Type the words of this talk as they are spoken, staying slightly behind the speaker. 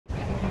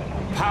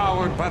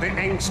powered by the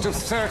angst of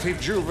 30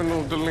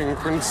 juvenile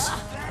delinquents.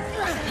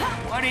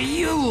 What are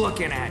you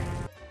looking at?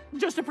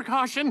 Just a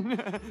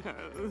precaution.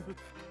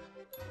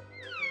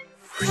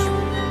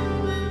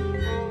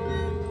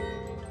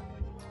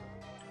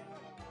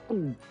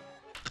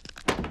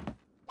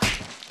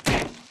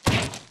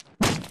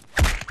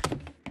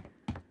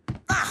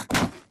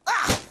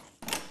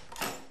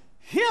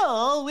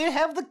 Here we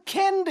have the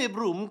candy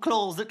broom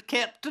closet,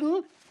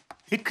 Captain.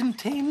 It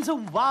contains a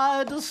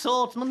wide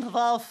assortment of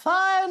our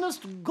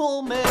finest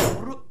gourmet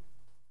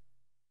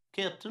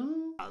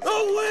Captain? A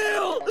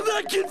whale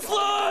that can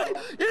fly!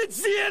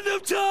 It's the end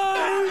of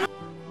time!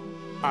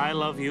 I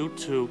love you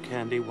too,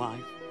 Candy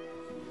Wife.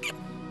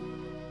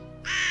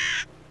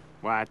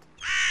 What?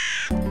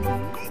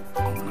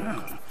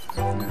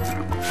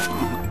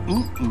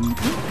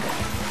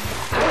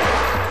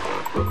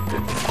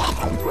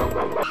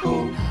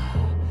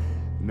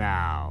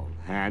 Now,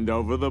 hand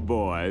over the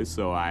boy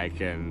so I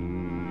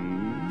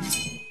can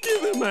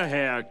give him a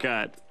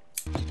haircut.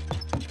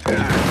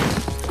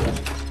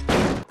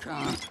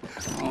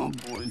 Oh,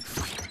 boy.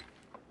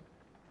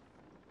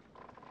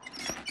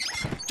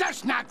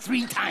 Just knock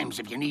 3 times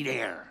if you need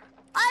air.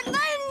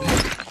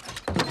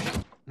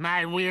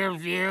 My rear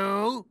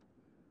view.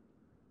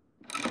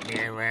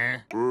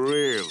 Mirror.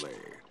 Really?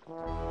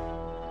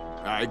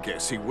 I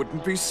guess he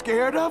wouldn't be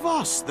scared of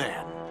us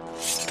then.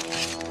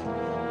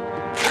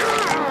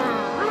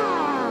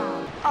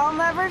 I'll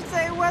never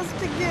say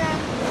West again.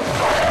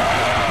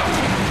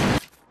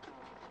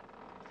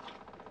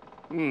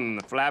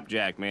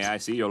 Flapjack, may I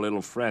see your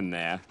little friend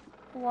there?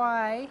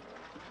 Why?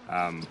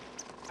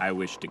 I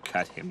wish to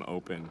cut him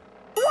open.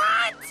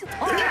 What? He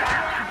calls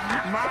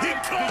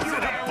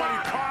it a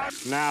bar.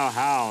 Now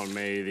how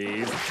may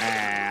these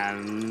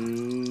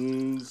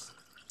hands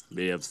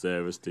be of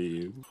service to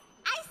you?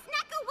 I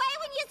snuck away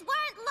when you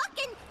weren't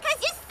looking, 'cause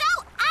you're so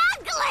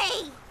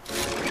ugly!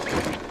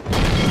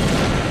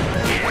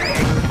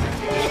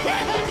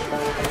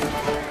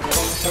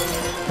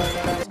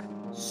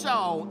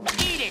 So,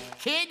 eat it,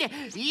 kid.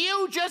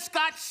 You just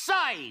got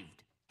saved.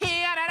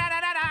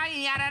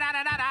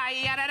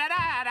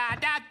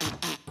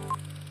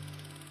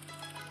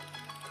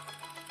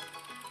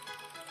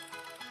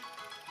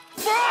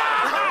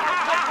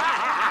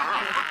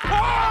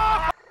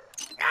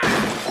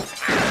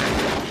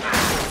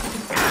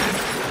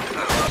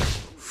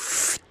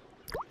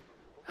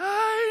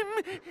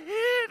 I'm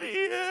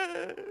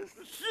hideous.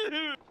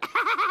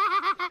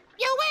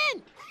 You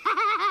win!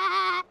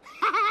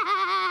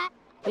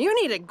 You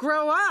need to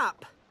grow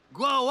up.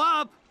 Grow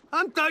up?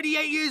 I'm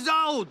 38 years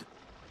old.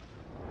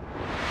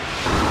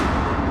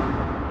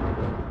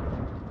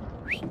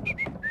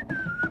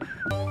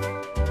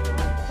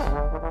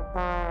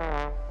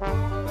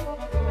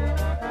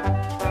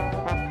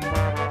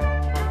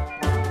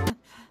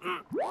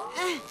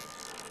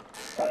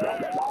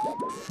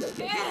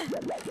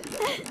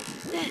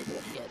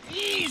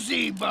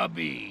 Easy,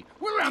 Bubby.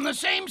 We're on the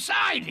same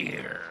side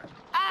here.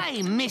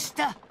 Hey,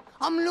 mister.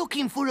 I'm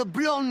looking for a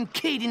blonde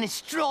kid in a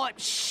striped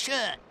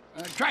shirt.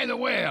 Try the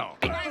whale.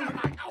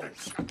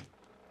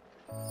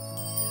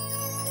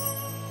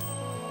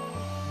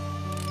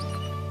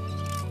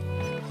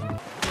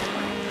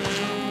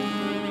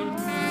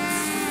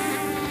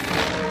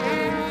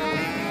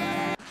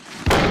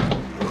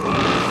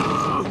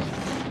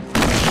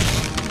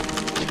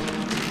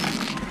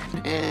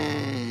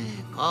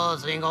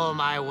 Causing all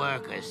my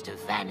workers to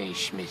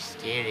vanish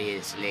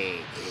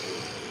mysteriously.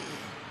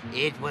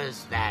 It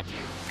was that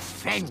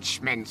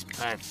Frenchman's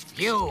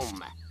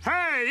perfume.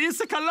 Hey, it's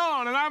a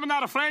cologne, and I'm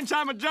not a French,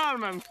 I'm a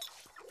German.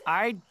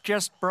 I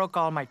just broke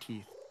all my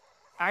teeth.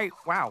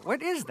 Wow,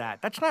 what is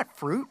that? That's not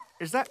fruit.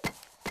 Is that,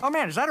 oh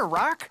man, is that a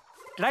rock?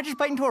 Did I just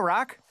bite into a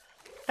rock?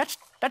 That's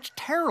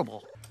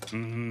terrible.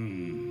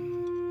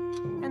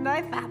 And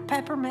I thought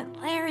Peppermint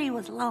Larry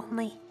was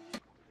lonely.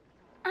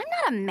 I'm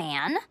not a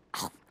man.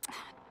 Oh,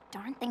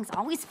 darn thing's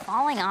always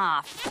falling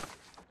off.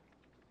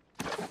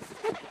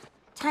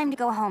 Time to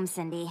go home,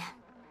 Cindy.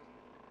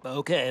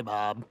 Okay,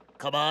 Bob.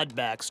 Come on,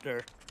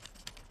 Baxter.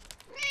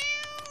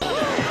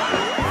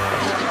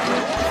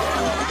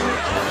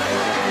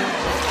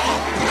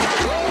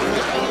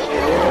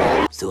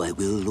 So I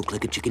will look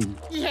like a chicken?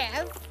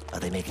 Yes. Are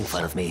they making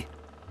fun of me?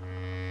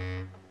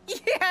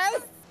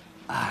 Yes.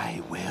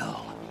 I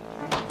will.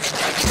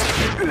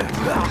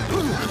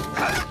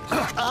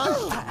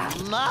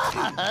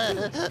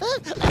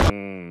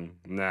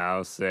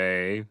 Now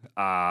say,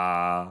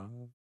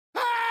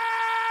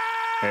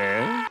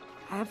 Eh?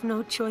 I have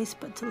no choice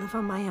but to live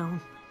on my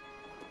own.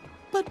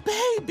 But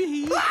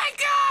baby!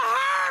 Like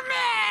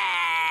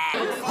a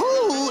hermit!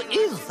 Who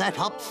is that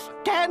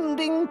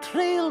upstanding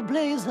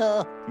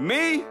trailblazer?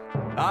 Me?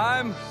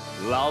 I'm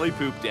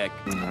Lollipop Deck.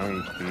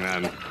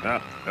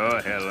 Oh,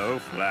 hello,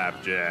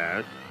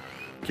 Flapjack.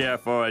 Care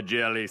for a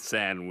jelly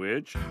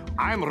sandwich?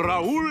 I'm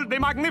Raoul the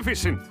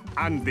Magnificent,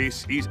 and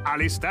this is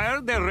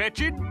Alistair the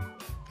Wretched.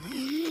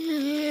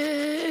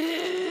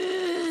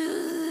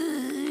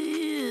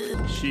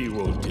 She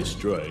won't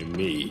destroy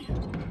me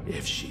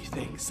if she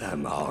thinks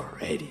I'm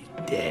already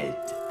dead.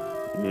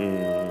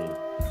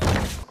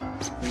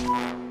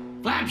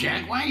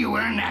 Flapjack, why are you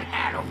wearing that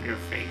hat over your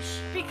face?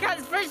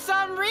 Because for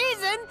some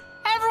reason,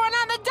 everyone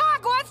on the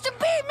dock wants to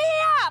beat me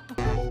up!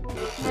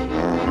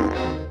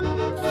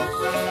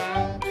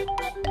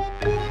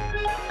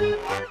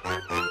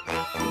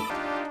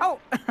 Oh,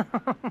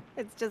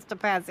 it's just a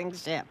passing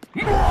ship.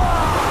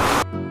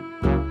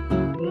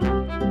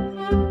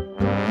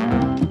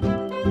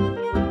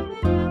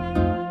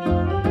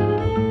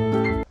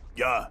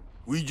 Yeah,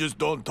 we just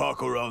don't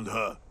talk around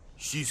her.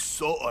 She's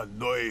so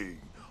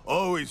annoying.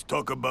 Always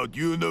talk about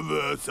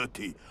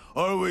university.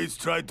 Always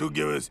try to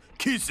give us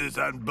kisses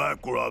and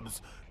back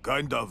rubs.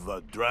 Kind of a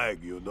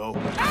drag, you know?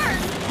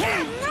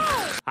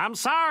 I'm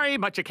sorry,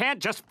 but you can't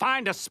just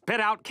find a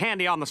spit-out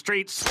candy on the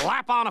street,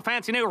 slap on a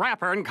fancy new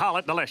wrapper, and call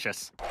it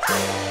delicious.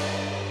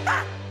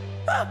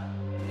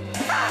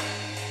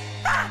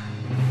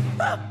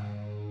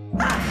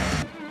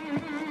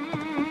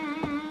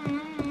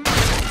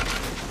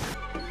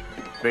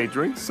 They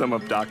drink some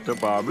of Dr.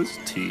 Barber's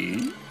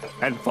tea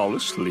and fall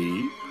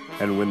asleep,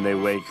 and when they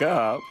wake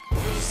up,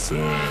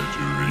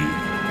 surgery.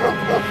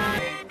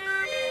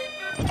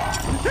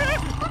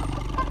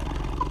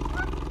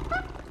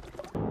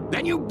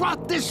 Then you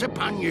brought this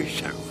upon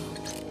yourself.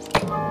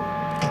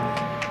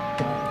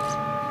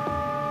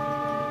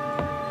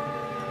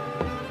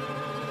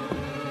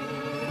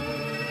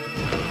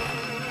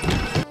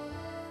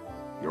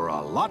 You're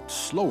a lot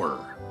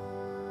slower.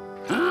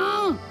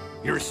 Huh?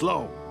 You're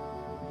slow.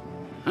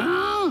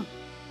 Huh?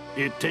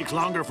 It takes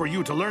longer for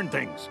you to learn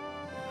things.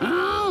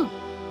 Huh?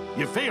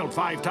 You failed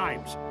 5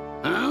 times.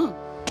 Huh?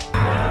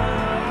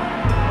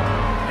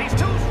 He's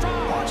too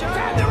strong! Watch out!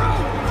 Grab the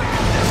rope!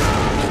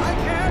 I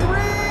can't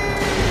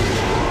read!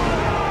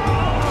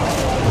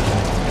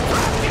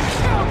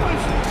 Help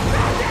us!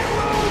 Grab that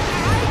rope!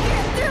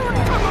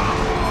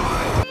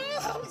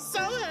 I'm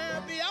so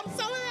happy. I'm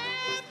so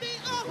happy.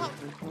 Oh,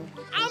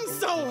 I'm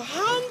so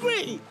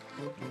hungry.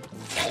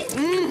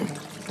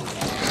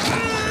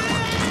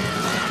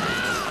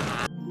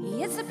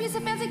 It's a piece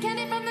of fancy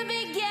candy from the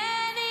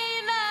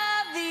beginning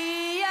of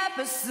the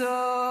episode.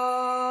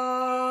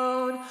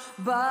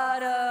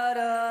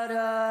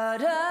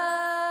 Ba-da-da-da-da.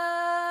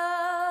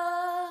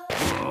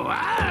 Oh,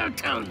 I'll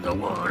tell you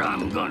what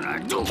I'm gonna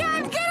do.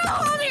 Can't get a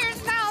hold of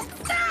yourself!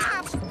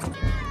 Stop!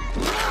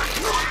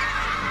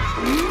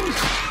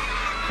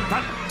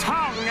 The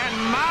tongue and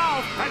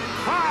mouth and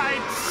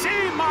cried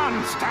sea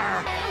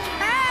monster!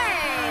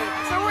 Hey!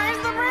 So where's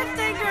the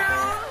birthday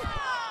girl?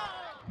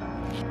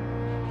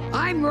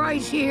 I'm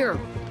right here.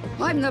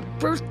 I'm the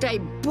birthday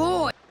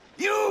boy.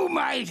 You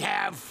might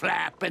have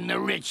Flap and the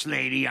rich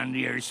lady under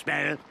your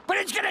spell, but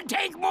it's gonna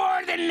take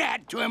more than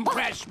that to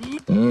impress me. He's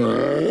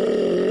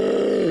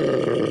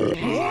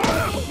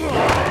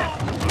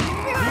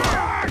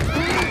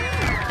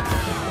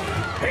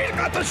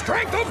got the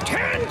strength of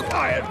 10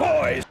 quiet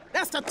boys.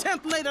 That's the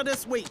 10th later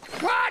this week.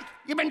 What?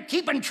 You been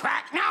keeping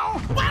track now?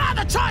 What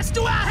other choice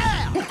do I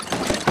have?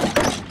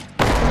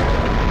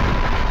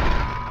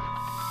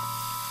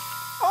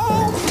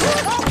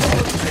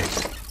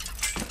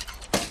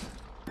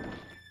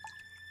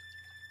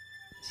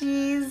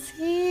 She's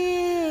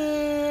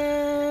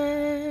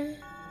here.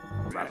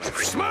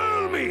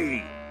 Smell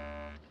me!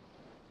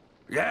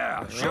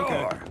 Yeah,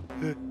 sure.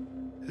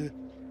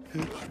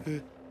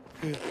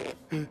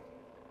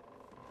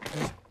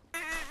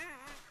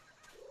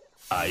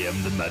 I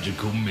am the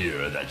magical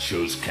mirror that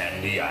shows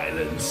Candy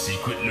Island's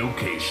secret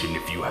location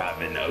if you have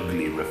an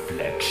ugly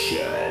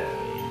reflection.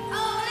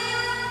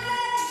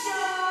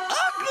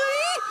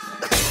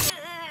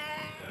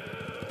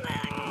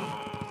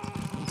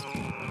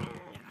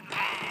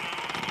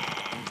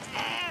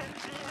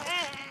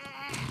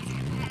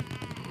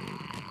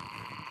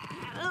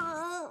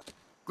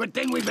 Good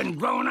thing we've been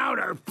growing out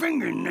our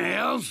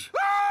fingernails.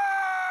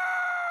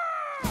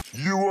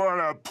 You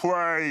wanna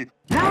play?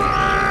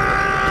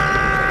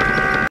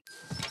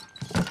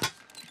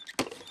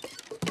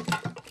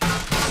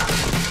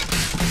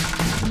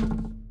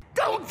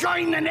 Don't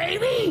join the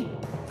Navy!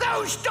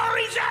 Those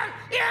stories are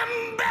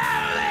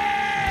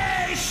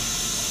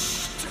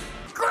embellished!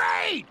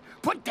 Great!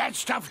 Put that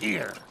stuff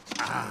here.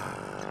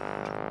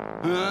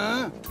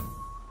 Huh?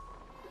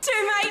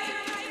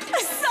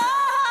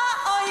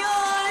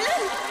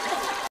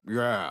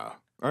 Yeah,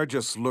 I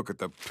just look at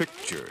the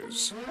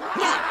pictures.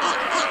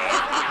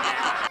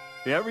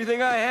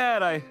 Everything I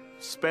had, I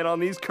spent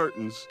on these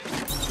curtains.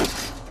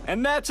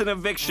 And that's an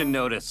eviction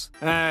notice.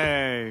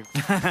 Hey.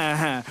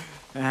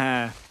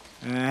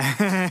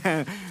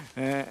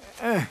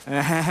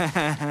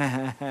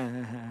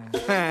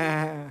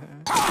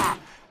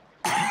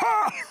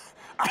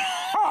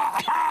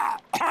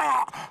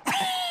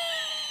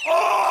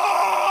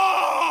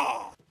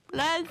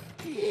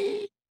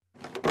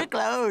 We're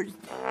closed.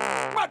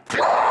 What?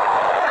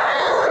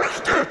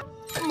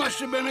 Must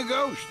have been a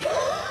ghost.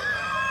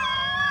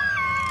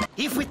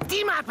 If we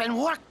team up and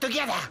work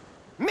together,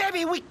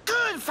 maybe we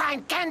could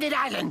find Candid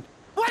Island.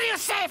 What do you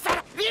say,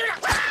 fella?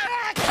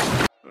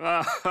 This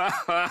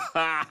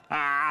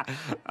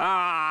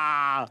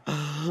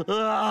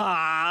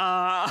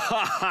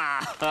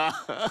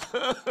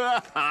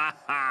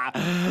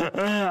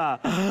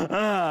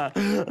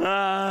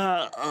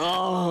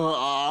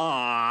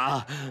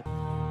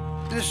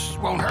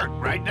won't hurt,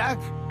 right, Doc?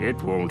 It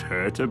won't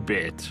hurt a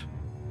bit.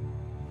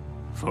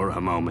 For a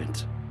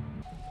moment.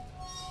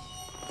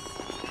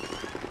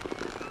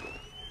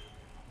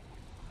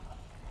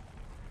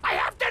 I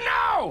have to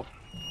know!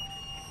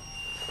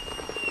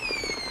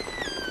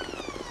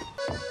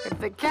 If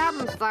the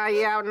captain saw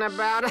you out and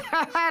about,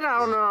 I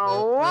don't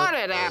know what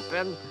had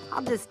happened.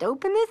 I'll just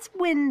open this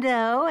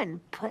window and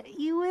put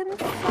you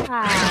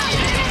inside.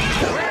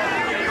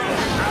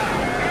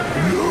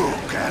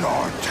 Look at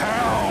our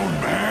town,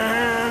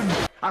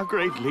 man! Our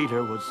great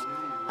leader was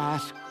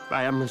asked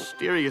by a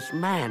mysterious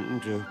man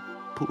to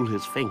pull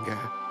his finger.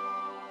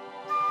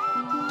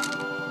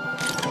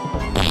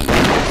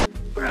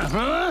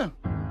 Uh-huh.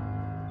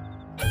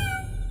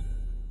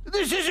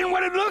 This isn't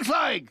what it looks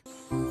like.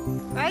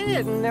 I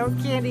didn't know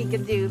Candy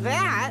could do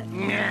that.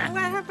 Nah.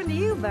 What happened to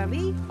you,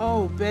 Bubby?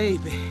 Oh,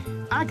 baby.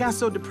 I got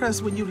so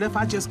depressed when you left,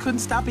 I just couldn't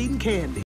stop eating candy.